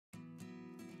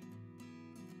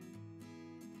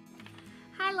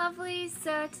Hi lovelies,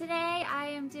 so today I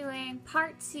am doing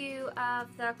part 2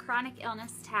 of the chronic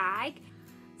illness tag.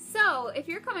 So if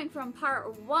you're coming from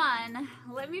part 1,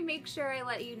 let me make sure I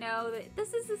let you know that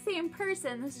this is the same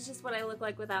person. This is just what I look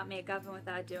like without makeup and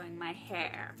without doing my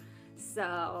hair.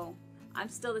 So I'm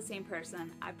still the same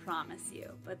person, I promise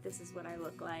you, but this is what I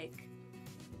look like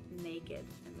naked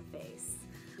in the face.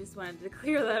 Just wanted to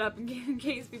clear that up in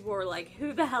case people were like,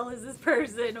 who the hell is this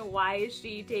person? Why is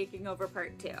she taking over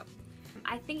part 2?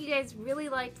 I think you guys really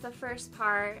liked the first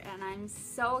part, and I'm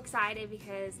so excited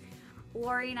because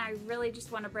Laurie and I really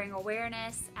just want to bring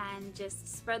awareness and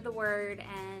just spread the word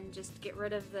and just get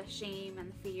rid of the shame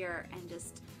and the fear and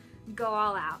just go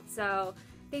all out. So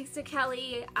thanks to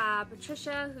Kelly,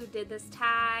 Patricia, who did this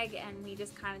tag, and we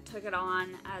just kind of took it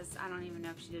on as, I don't even know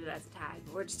if she did it as a tag,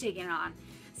 but we're just taking it on.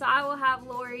 So I will have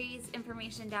Laurie's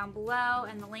information down below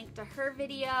and the link to her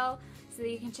video so that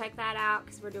you can check that out,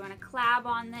 because we're doing a collab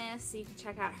on this, so you can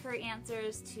check out her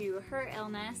answers to her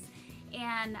illness.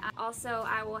 And also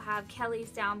I will have Kelly's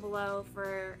down below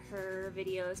for her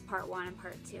videos, part 1 and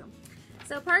part 2.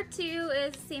 So part 2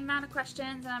 is the same amount of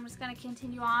questions, and I'm just going to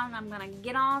continue on, and I'm going to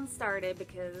get on started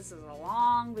because this is a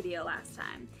long video last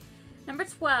time. Number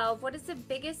 12, what is the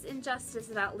biggest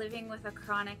injustice about living with a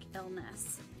chronic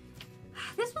illness?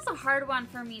 This was a hard one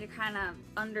for me to kind of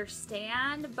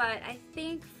understand, but I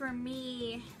think for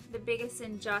me, the biggest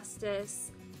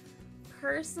injustice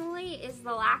personally is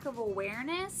the lack of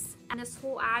awareness and this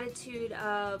whole attitude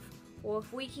of, well,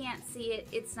 if we can't see it,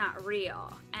 it's not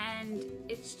real. And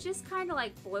it's just kind of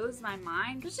like blows my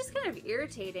mind. It's just kind of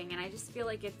irritating, and I just feel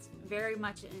like it's very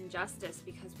much an injustice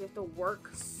because we have to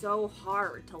work so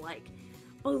hard to like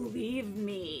believe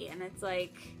me, and it's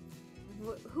like,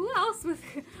 who else with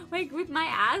like with my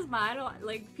asthma? I don't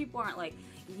like, people aren't like,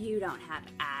 you don't have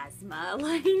asthma.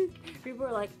 Like, people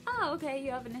are like, oh, okay, you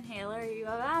have an inhaler, you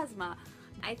have asthma.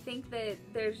 I think that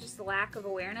there's just a lack of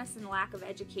awareness and lack of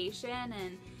education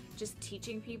and just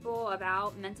teaching people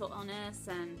about mental illness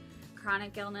and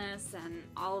chronic illness and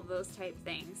all of those type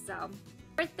things. So,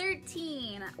 number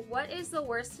 13, what is the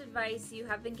worst advice you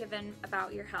have been given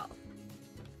about your health?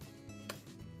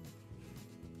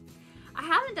 I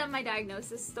haven't done my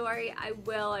diagnosis story. I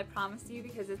will, I promise you,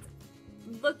 because it's,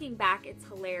 looking back, it's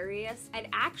hilarious. It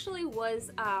actually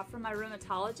was from my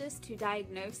rheumatologist who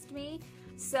diagnosed me.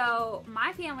 So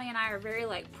my family and I are very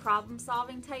like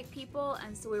problem-solving type people,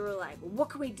 and so we were like, what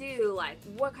can we do? Like,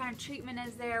 what kind of treatment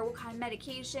is there? What kind of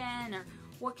medication? Or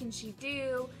what can she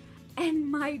do?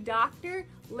 And my doctor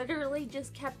literally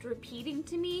just kept repeating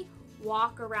to me,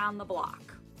 walk around the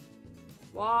block.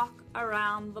 Walk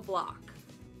around the block.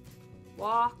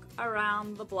 Walk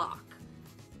around the block.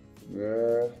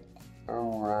 Walk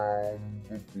around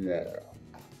the block.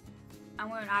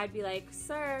 And when I'd be like,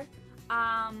 sir,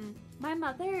 my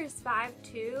mother is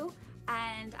 5'2",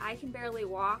 and I can barely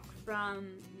walk from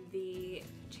the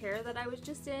chair that I was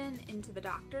just in into the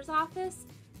doctor's office,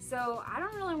 so I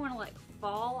don't really want to like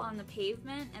fall on the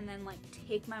pavement and then like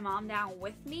take my mom down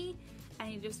with me. And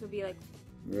he just would be like,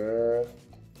 walk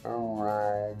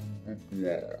around the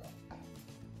block.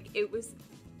 it was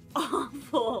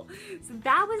awful. So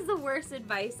that was the worst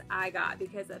advice I got,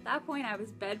 because at that point I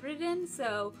was bedridden,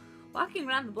 so walking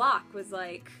around the block was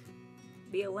like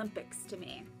the Olympics to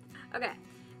me. Okay,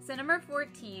 so number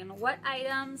 14, what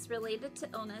items related to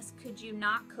illness could you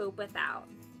not cope without?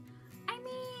 I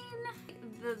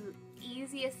mean, the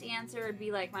easiest answer would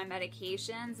be like my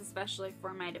medications, especially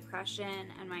for my depression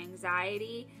and my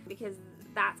anxiety, because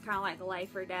that's kind of like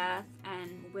life or death.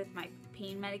 And with my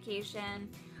pain medication,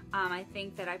 I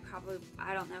think that I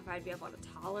don't know if I'd be able to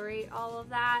tolerate all of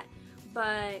that,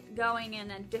 but going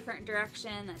in a different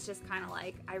direction that's just kind of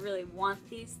like, I really want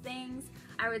these things,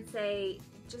 I would say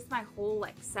just my whole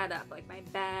like setup, like my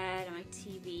bed and my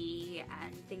TV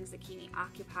and things that keep me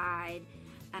occupied,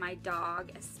 and my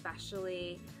dog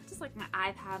especially, just like my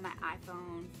iPad, my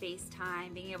iPhone,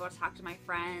 FaceTime, being able to talk to my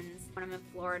friends. When I'm in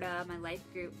Florida, my life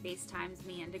group FaceTimes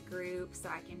me into groups so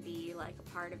I can be like a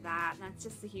part of that, and that's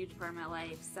just a huge part of my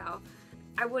life. So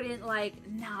I wouldn't like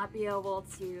not be able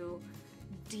to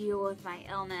deal with my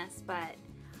illness, but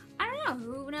I don't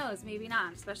know, who knows, maybe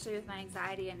not, especially with my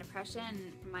anxiety and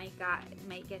depression, might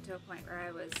get to a point where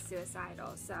I was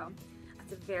suicidal. So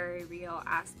that's a very real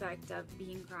aspect of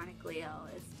being chronically ill,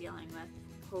 is dealing with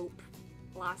hope,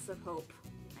 loss of hope.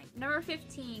 Number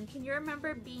 15, can you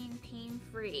remember being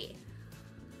pain-free?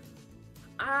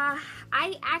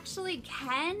 I actually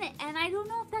can, and I don't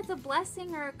know if that's a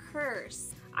blessing or a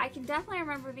curse. I can definitely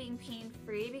remember being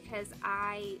pain-free because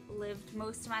I lived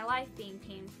most of my life being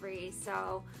pain-free,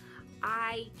 so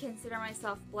I consider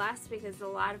myself blessed because a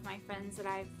lot of my friends that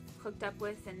I've hooked up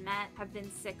with and met have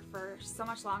been sick for so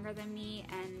much longer than me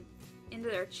and into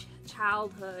their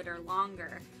childhood or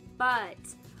longer. But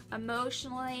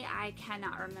emotionally, I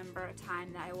cannot remember a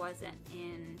time that I wasn't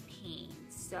in pain.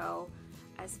 So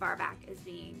as far back as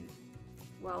being,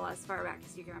 well, as far back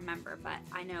as you can remember, but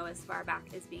I know as far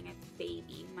back as being a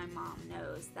baby, my mom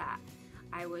knows that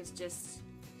I was just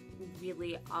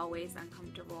really always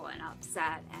uncomfortable and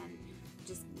upset and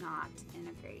just not in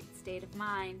a great state of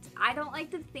mind. I don't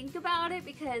like to think about it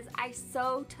because I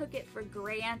so took it for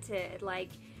granted. Like,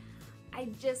 I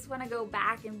just want to go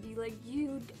back and be like,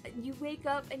 you wake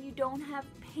up and you don't have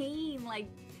pain. Like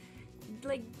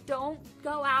don't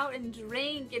go out and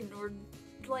drink and or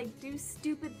like do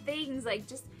stupid things. Like,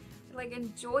 just like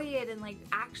enjoy it and like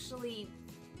actually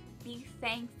be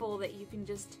thankful that you can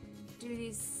just do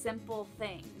these simple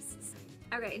things.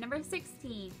 Okay, number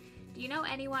 16. Do you know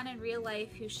anyone in real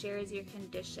life who shares your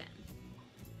condition?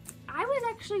 I was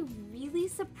actually really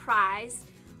surprised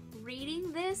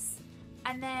reading this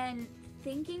and then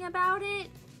thinking about it,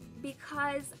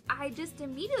 because I just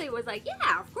immediately was like,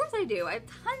 yeah, of course I do. I have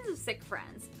tons of sick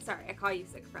friends. Sorry, I call you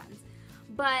sick friends.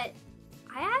 But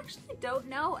I actually don't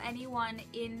know anyone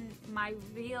in my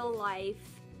real life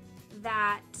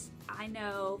that I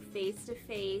know face to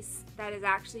face that is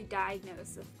actually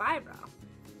diagnosed with fibro.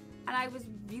 And I was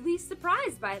really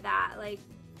surprised by that. Like,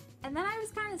 and then I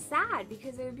was kind of sad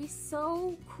because it would be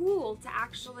so cool to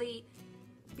actually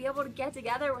be able to get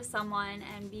together with someone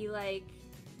and be like,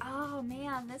 oh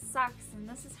man, this sucks and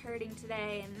this is hurting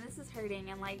today and this is hurting,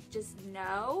 and like just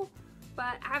know.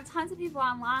 But I have tons of people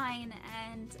online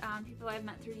and people I've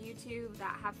met through YouTube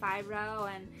that have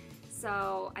fibro, and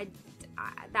so I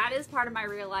that is part of my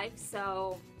real life,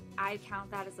 so I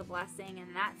count that as a blessing,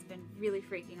 and that's been really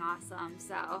freaking awesome.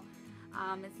 So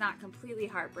it's not completely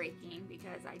heartbreaking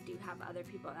because I do have other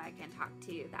people that I can talk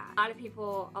to. That a lot of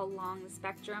people along the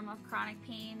spectrum of chronic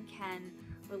pain can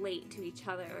relate to each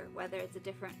other, whether it's a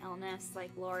different illness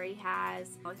like Laurie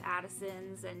has with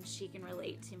Addison's, and she can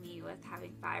relate to me with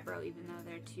having fibro, even though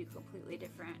they're two completely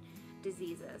different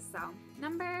diseases. So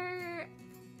number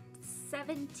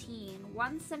 17,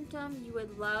 one symptom you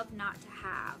would love not to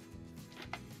have.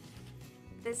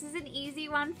 This is an easy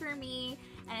one for me,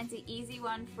 and it's an easy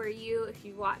one for you if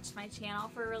you've watched my channel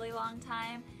for a really long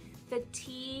time.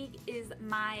 Fatigue is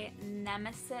my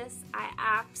nemesis. I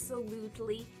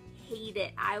absolutely hate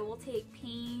it. I will take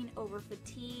pain over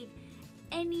fatigue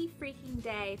any freaking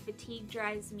day. Fatigue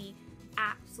drives me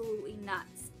absolutely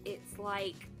nuts. It's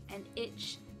like an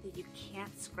itch that you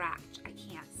can't scratch. I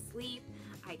can't sleep.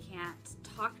 I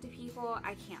can't talk to people.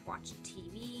 I can't watch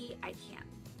TV. I can't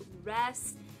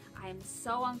rest. I'm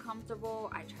so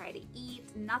uncomfortable. I try to eat.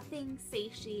 Nothing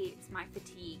satiates my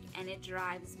fatigue, and it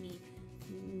drives me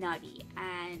nutty,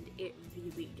 and it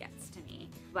really gets to me.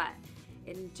 But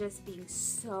in just being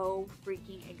so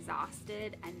freaking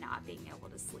exhausted and not being able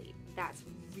to sleep, that's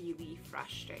really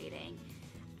frustrating,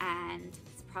 and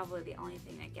it's probably the only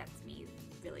thing that gets me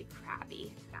really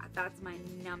crabby. That's my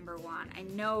number one. I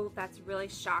know that's really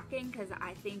shocking because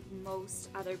I think most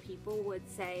other people would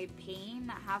say pain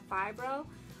that have fibro,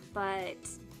 but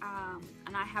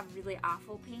and I have really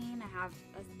awful pain. I have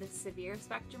the severe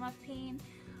spectrum of pain,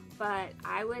 but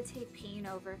I would take pain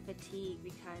over fatigue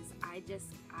because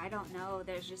I don't know,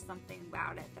 there's just something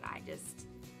about it that I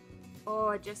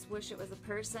just wish it was a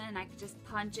person. I could just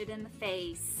punch it in the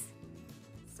face.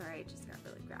 Sorry, I just got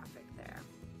really graphic there.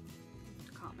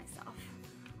 Call myself.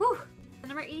 Whew.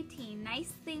 Number 18,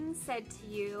 nice things said to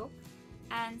you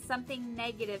and something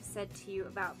negative said to you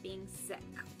about being sick.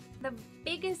 The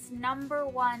biggest number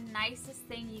one nicest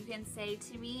thing you can say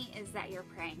to me is that you're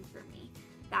praying for me.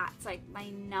 That's like my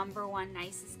number one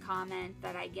nicest comment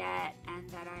that I get, and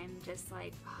that I'm just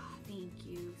like, oh, thank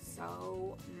you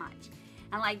so much.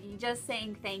 And like just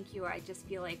saying thank you, I just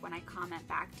feel like when I comment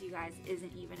back to you guys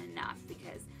isn't even enough,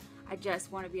 because I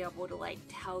just want to be able to like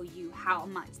tell you how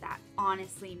much that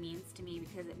honestly means to me,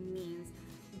 because it means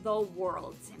the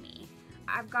world to me.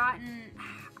 I've gotten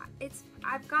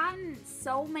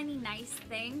so many nice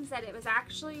things that it was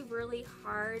actually really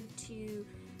hard to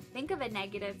think of a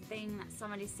negative thing that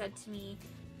somebody said to me.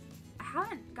 I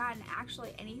haven't gotten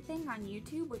actually anything on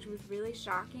YouTube, which was really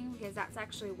shocking, because that's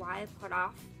actually why I put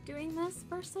off doing this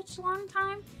for such a long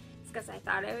time. It's because I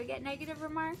thought I would get negative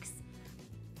remarks.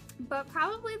 But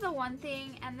probably the one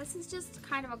thing, and this is just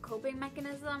kind of a coping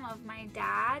mechanism of my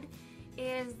dad,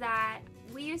 is that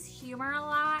we use humor a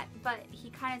lot, but he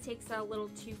kind of takes it a little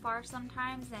too far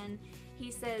sometimes, and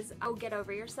he says, oh, get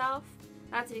over yourself.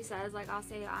 That's what he says. Like, I'll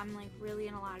say I'm like really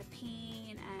in a lot of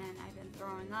pain and I've been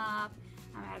throwing up,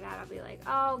 and my dad will be like,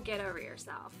 oh, get over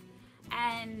yourself.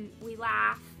 And we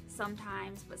laugh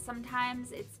sometimes, but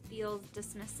sometimes it feels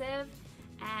dismissive,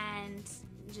 and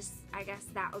just, I guess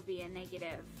that would be a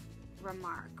negative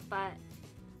remark. But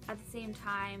at the same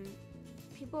time,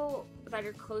 people that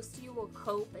are close to you will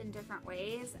cope in different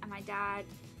ways, and my dad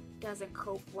doesn't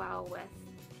cope well with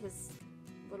his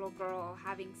little girl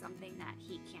having something that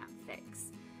he can't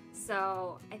fix.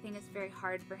 So I think it's very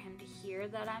hard for him to hear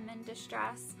that I'm in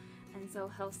distress, and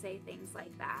so he'll say things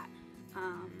like that,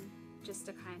 just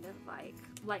to kind of like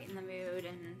lighten the mood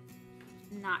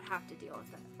and not have to deal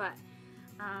with it. But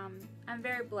I'm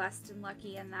very blessed and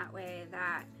lucky in that way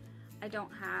that I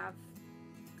don't have,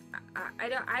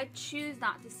 I choose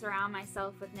not to surround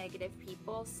myself with negative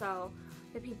people. So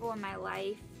the people in my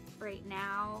life right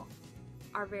now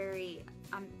are very,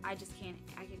 I just can't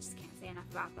say enough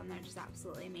about them. They're just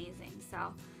absolutely amazing.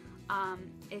 So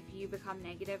if you become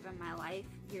negative in my life,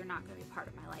 you're not going to be part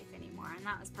of my life anymore. And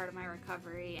that was part of my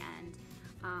recovery, and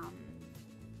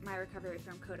my recovery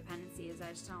from codependency is I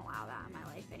just don't allow that in my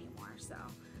life anymore. So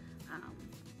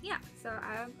yeah, so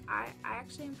I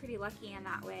actually am pretty lucky in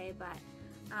that way. But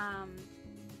I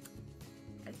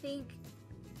think,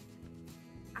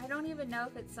 I don't even know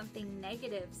if it's something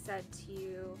negative said to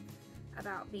you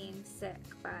about being sick,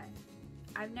 but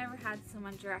I've never had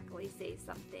someone directly say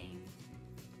something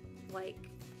like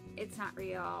it's not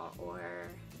real or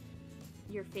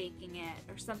you're faking it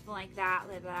or something like that,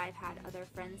 that I've had other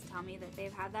friends tell me that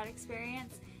they've had that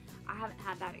experience. I haven't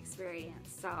had that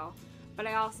experience, so, but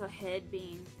I also hid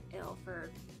being ill for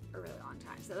a really long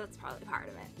time, so that's probably part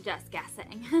of it. Just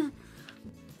guessing.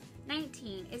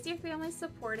 19. Is your family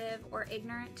supportive or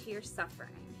ignorant to your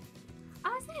suffering?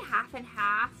 I would say half and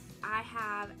half. I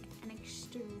have an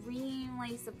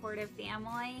extremely supportive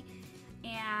family,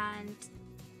 and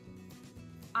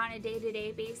on a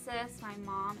day-to-day basis, my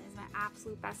mom is my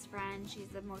absolute best friend. She's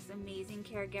the most amazing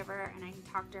caregiver, and I can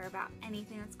talk to her about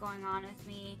anything that's going on with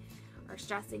me or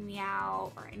stressing me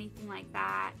out or anything like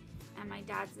that. And my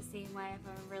dad's the same way if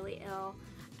I'm really ill.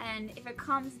 And if it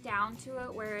comes down to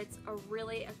it where it's a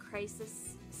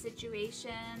crisis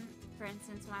situation, for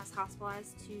instance, when I was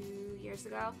hospitalized 2 years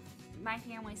ago, my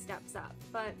family steps up.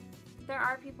 But there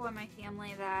are people in my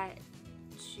family that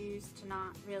choose to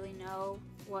not really know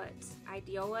what I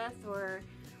deal with or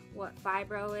what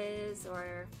fibro is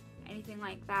or anything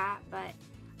like that. But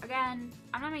again,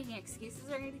 I'm not making excuses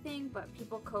or anything, but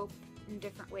people cope in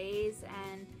different ways,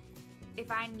 and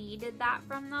if I needed that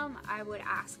from them, I would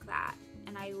ask that,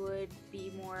 and I would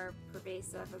be more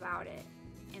pervasive about it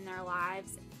in their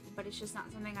lives, but it's just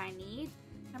not something I need.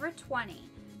 Number 20,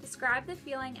 describe the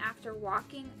feeling after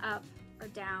walking up or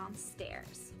down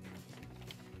stairs.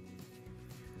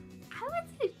 I would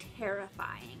say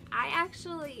terrifying. I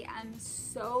actually am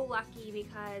so lucky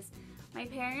because my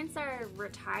parents are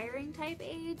retiring type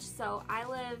age, so I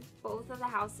live both of the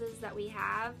houses that we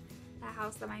have, the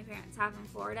house that my parents have in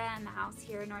Florida and the house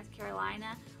here in North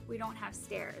Carolina, we don't have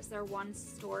stairs. They're one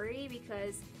story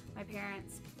because my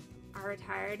parents are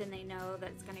retired and they know that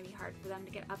it's going to be hard for them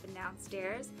to get up and down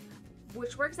stairs,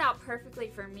 which works out perfectly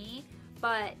for me.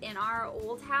 But in our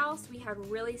old house, we had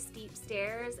really steep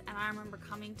stairs, and I remember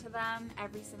coming to them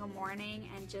every single morning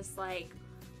and just like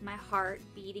my heart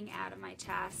beating out of my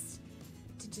chest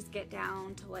to just get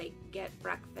down to like get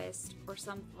breakfast or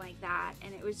something like that.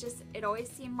 And it was just, it always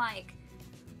seemed like,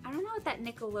 I don't know what that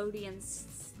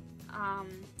Nickelodeon's,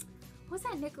 what's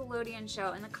that Nickelodeon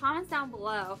show? In the comments down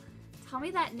below, tell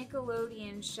me that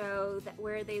Nickelodeon show that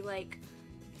where they like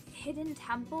hidden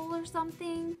temple or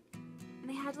something, and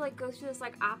they had to like go through this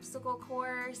like obstacle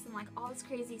course and like all this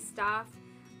crazy stuff.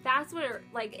 That's what it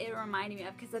reminded me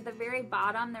of, because at the very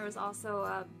bottom there was also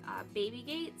a baby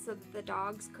gate so that the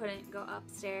dogs couldn't go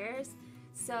upstairs.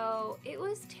 So it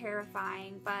was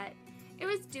terrifying, but it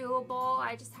was doable.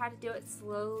 I just had to do it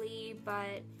slowly.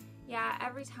 But yeah,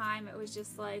 every time it was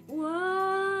just like,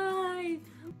 why?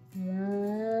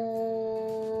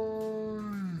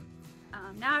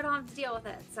 Now I don't have to deal with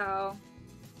it, so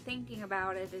thinking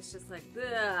about it is just like,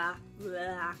 blah,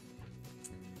 blah.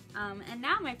 And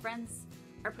now my friends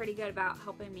are pretty good about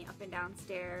helping me up and down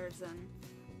stairs, and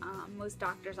most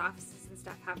doctors' offices and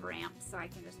stuff have ramps, so I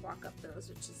can just walk up those,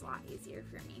 which is a lot easier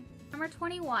for me. Number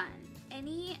 21,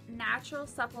 any natural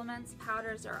supplements,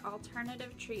 powders, or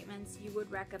alternative treatments you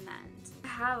would recommend? I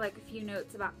have like a few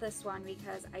notes about this one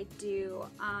because I do.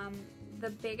 The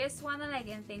biggest one that I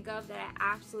can think of that I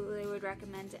absolutely would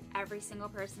recommend to every single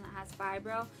person that has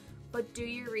fibro, but do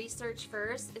your research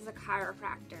first, is a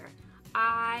chiropractor.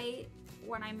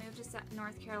 When I moved to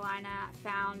North Carolina,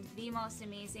 found the most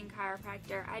amazing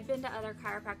chiropractor. I'd been to other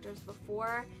chiropractors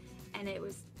before, and it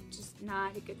was just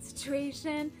not a good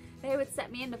situation. they would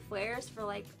set me into flares for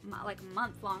like a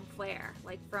month-long flare,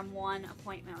 like from one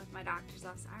appointment with my doctor's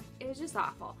office. It was just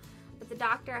awful. But the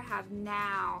doctor I have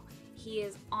now, he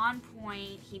is on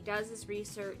point. He does his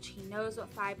research. He knows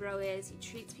what fibro is. He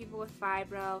treats people with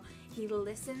fibro. He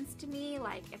listens to me.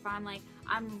 Like if I'm like,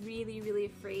 I'm really, really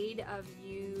afraid of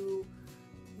you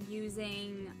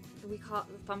using, we call it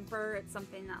the thumper. It's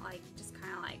something that like just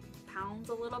kind of like pounds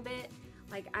a little bit.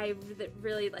 Like I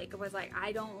really like was like,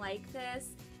 I don't like this.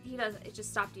 He does it,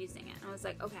 just stopped using it. And I was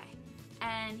like, okay.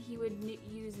 And he would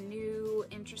use new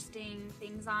interesting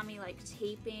things on me, like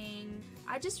taping,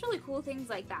 just really cool things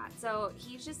like that. So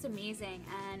he's just amazing.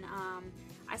 And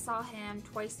I saw him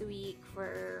twice a week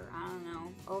for, I don't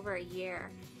know, over a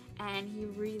year. And he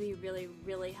really, really,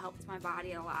 really helped my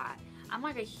body a lot. I'm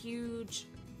like a huge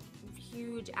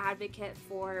advocate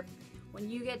for when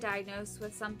you get diagnosed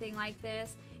with something like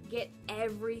this, get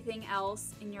everything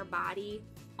else in your body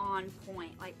on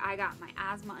point. Like I got my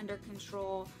asthma under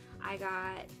control. I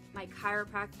got my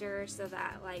chiropractor so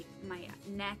that like my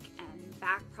neck and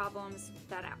back problems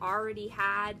that I already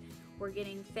had were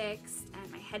getting fixed,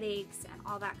 and my headaches and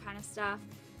all that kind of stuff,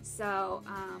 so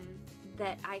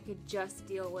that I could just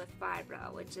deal with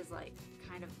fibro, which is like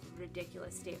kind of a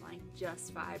ridiculous statement, like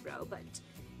just fibro, but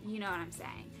you know what I'm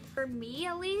saying. For me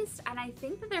at least, and I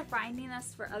think that they're finding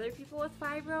this for other people with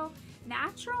fibro,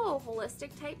 natural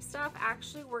holistic type stuff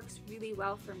actually works really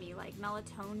well for me. Like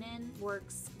melatonin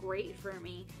works great for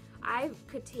me. I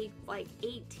could take like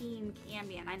 18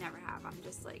 Ambien. I never have. I'm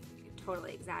just like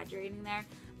totally exaggerating there.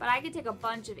 But I could take a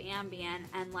bunch of Ambien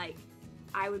and like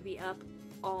I would be up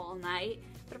all night.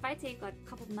 But if I take like a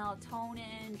couple of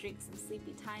melatonin, drink some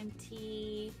sleepy time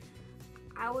tea,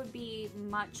 I would be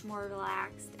much more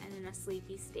relaxed and in a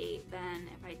sleepy state than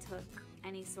if I took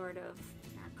any sort of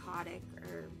narcotic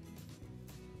or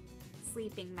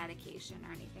sleeping medication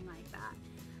or anything like that.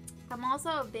 I'm also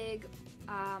a big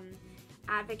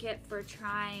advocate for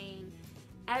trying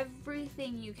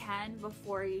everything you can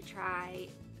before you try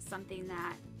something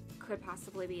that could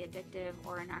possibly be addictive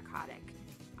or a narcotic.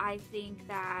 I think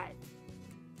that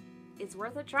it's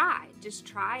worth a try. Just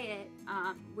try it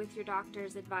with your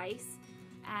doctor's advice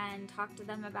and talk to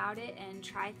them about it and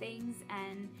try things,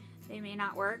 and they may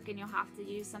not work and you'll have to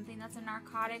use something that's a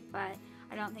narcotic, but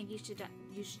I don't think you should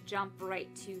jump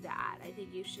right to that. I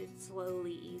think you should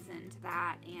slowly ease into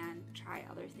that and try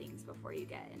other things before you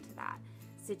get into that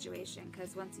situation,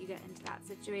 because once you get into that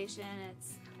situation,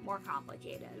 it's more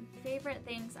complicated. Favorite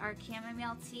things are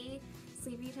chamomile tea,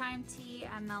 sleepy time tea,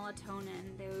 and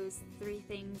melatonin. Those three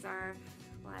things are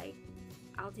like,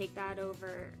 I'll take that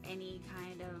over any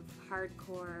kind of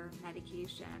hardcore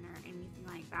medication or anything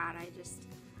like that.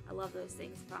 I love those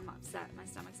things. If I'm upset, my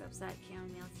stomach's upset,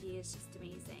 chamomile tea is just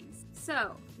amazing.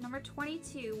 So, number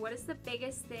 22, what is the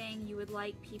biggest thing you would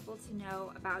like people to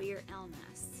know about your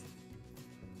illness?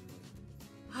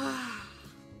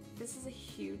 This is a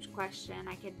huge question.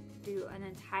 I could do an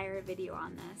entire video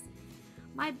on this.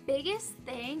 My biggest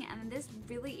thing, and this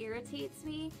really irritates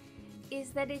me, is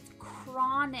that it's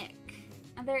chronic.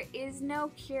 And there is no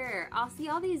cure. I'll see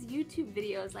all these YouTube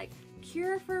videos like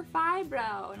cure for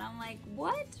fibro, and I'm like,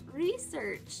 what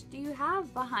research do you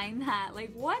have behind that?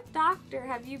 Like, what doctor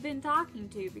have you been talking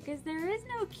to? Because there is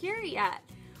no cure yet.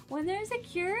 When there's a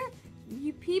cure,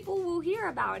 people will hear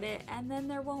about it, and then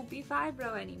there won't be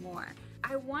fibro anymore.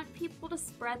 I want people to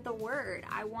spread the word.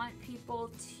 I want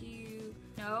people to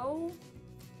know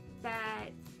that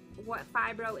what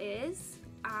fibro is.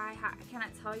 I cannot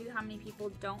tell you how many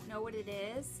people don't know what it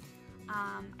is.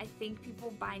 I think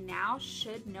people by now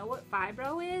should know what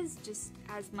fibro is just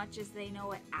as much as they know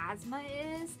what asthma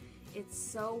is. It's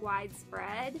so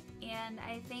widespread, and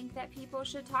I think that people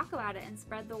should talk about it and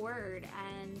spread the word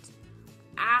and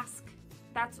ask.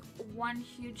 That's one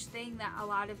huge thing that a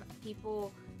lot of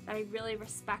people that I really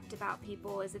respect about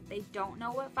people is if they don't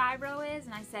know what fibro is,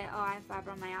 and I say, oh, I have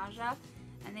fibromyalgia,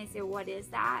 and they say, what is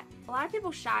that? A lot of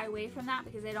people shy away from that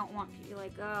because they don't want people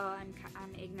like, oh,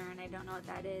 I'm ignorant, I don't know what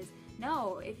that is.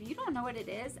 No, if you don't know what it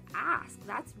is, ask.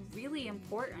 That's really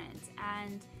important.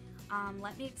 And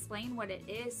let me explain what it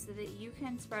is so that you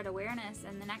can spread awareness,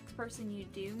 and the next person you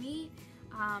do meet,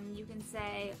 you can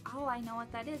say, oh, I know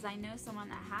what that is. I know someone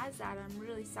that has that. I'm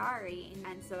really sorry.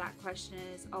 And so that question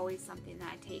is always something that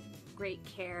I take great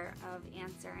care of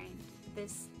answering.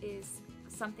 This is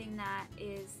something that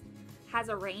has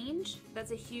a range.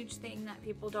 That's a huge thing that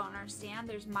people don't understand.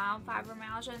 There's mild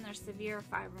fibromyalgia and there's severe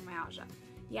fibromyalgia.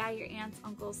 Yeah, your aunts,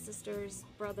 uncles, sisters,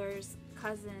 brothers,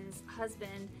 cousins,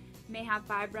 husband may have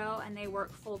fibro and they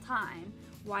work full time.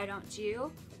 Why don't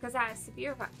you? Because I have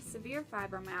severe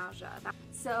fibromyalgia.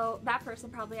 So that person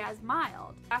probably has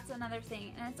mild. That's another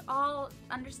thing. And it's all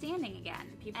understanding again.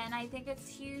 And I think it's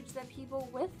huge that people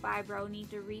with fibro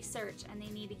need to research and they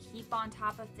need to keep on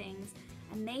top of things,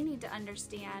 and they need to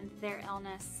understand their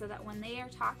illness so that when they are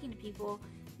talking to people,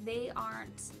 they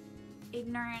aren't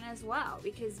ignorant as well,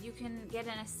 because you can get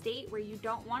in a state where you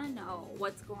don't want to know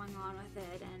what's going on with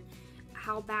it and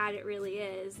how bad it really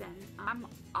is. And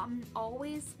I'm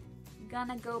always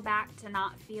gonna go back to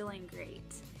not feeling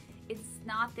great. It's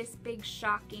not this big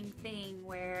shocking thing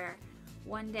where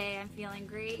one day I'm feeling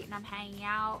great and I'm hanging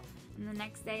out and the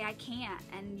next day I can't,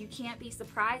 and you can't be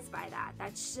surprised by that.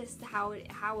 That's just how it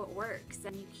works,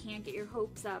 and you can't get your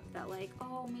hopes up that like,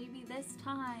 oh, maybe this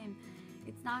time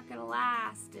it's not gonna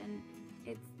last, and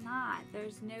it's not.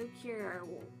 There's no cure.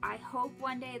 I hope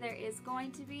one day there is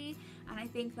going to be, and I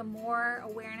think the more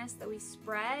awareness that we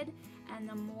spread and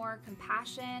the more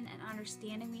compassion and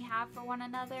understanding we have for one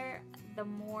another, the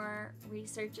more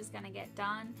research is going to get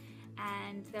done,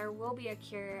 and there will be a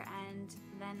cure, and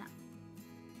then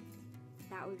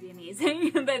that would be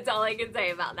amazing. That's all I can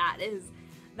say about that, is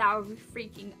that would be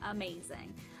freaking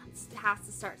amazing. It has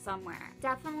to start somewhere.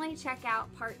 Definitely check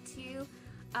out part 2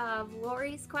 of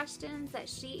Laurie's questions that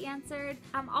she answered.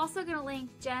 I'm also going to link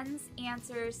Jen's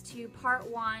answers to part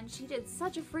 1. She did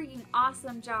such a freaking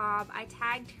awesome job. I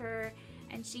tagged her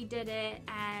and she did it,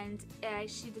 and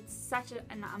she did such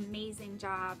an amazing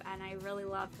job, and I really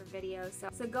loved her video.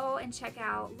 So go and check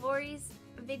out Laurie's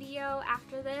video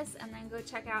after this, and then go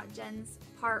check out Jen's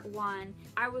part 1.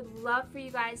 I would love for you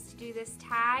guys to do this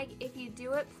tag. If you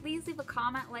do it, please leave a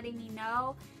comment letting me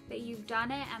know that you've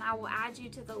done it, and I will add you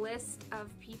to the list of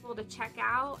people to check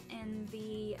out in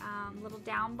the little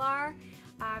down bar,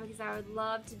 because I would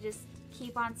love to just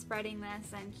keep on spreading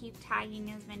this and keep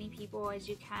tagging as many people as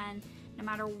you can, no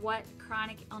matter what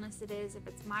chronic illness it is, if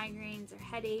it's migraines or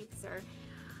headaches or,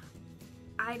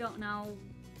 I don't know,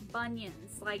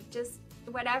 bunions, like just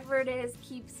whatever it is,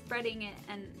 keep spreading it.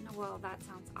 And well, that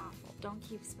sounds awful. Don't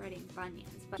keep spreading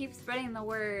bunions, but keep spreading the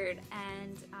word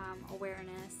and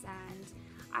awareness. And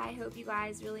I hope you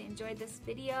guys really enjoyed this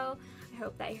video. I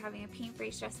hope that you're having a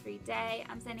pain-free, stress-free day.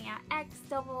 I'm sending out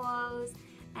XOOs,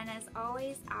 and as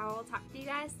always, I will talk to you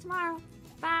guys tomorrow.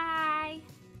 Bye!